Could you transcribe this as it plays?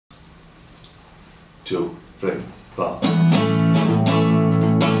2, 3, 4.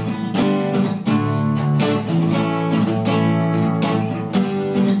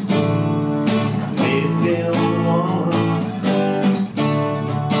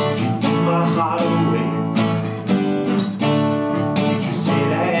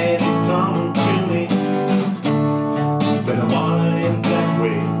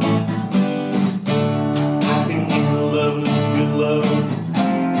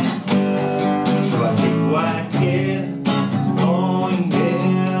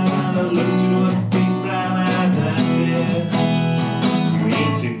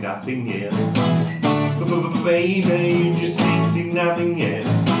 Nothing yet, baby, you just ain't seen nothing yet.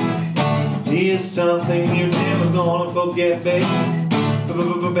 Here's something you're never gonna forget, baby.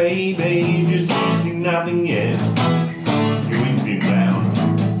 Baby, you just ain't seen nothing yet. You ain't been down.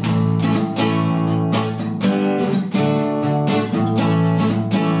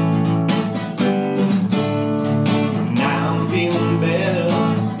 Now I'm feeling better,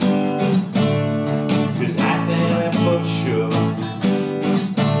 'cause I think I'm for sure.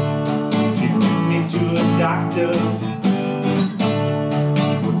 Doctor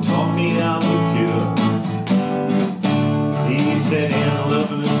who taught me how to cure. He said, "And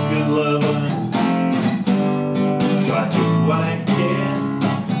loving is good loving." So I took what I can.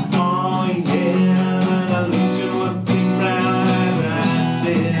 Oh yeah, and I looked at what big brown eyes and I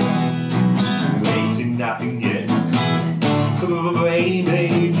said, "You ain't seen nothing yet, baby.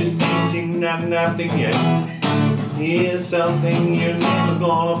 You just ain't seen nothing yet. Here's something you're never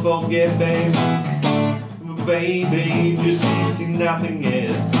gonna forget, baby. Baby, you just ain't seen nothing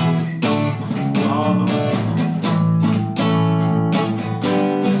yet." Oh, no.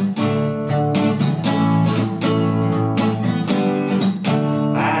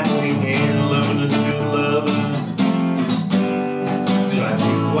 I think ain't loving is good loving. So I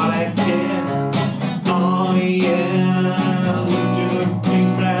took what I can. Oh yeah, I looked at her big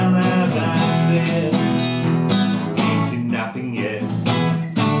brown eyes and I said, "You ain't seen nothing yet,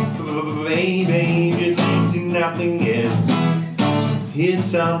 baby. You just ain't seen nothing yet. Here's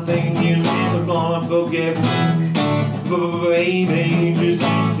something you're never gonna forget, baby. You just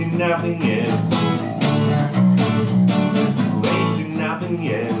ain't seen nothing yet. Ain't seen nothing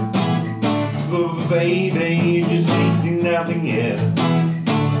yet, baby. You just ain't seen nothing yet,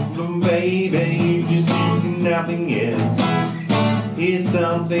 baby. You just ain't seen nothing yet. Here's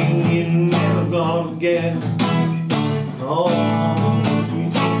something you're never gonna forget. Oh.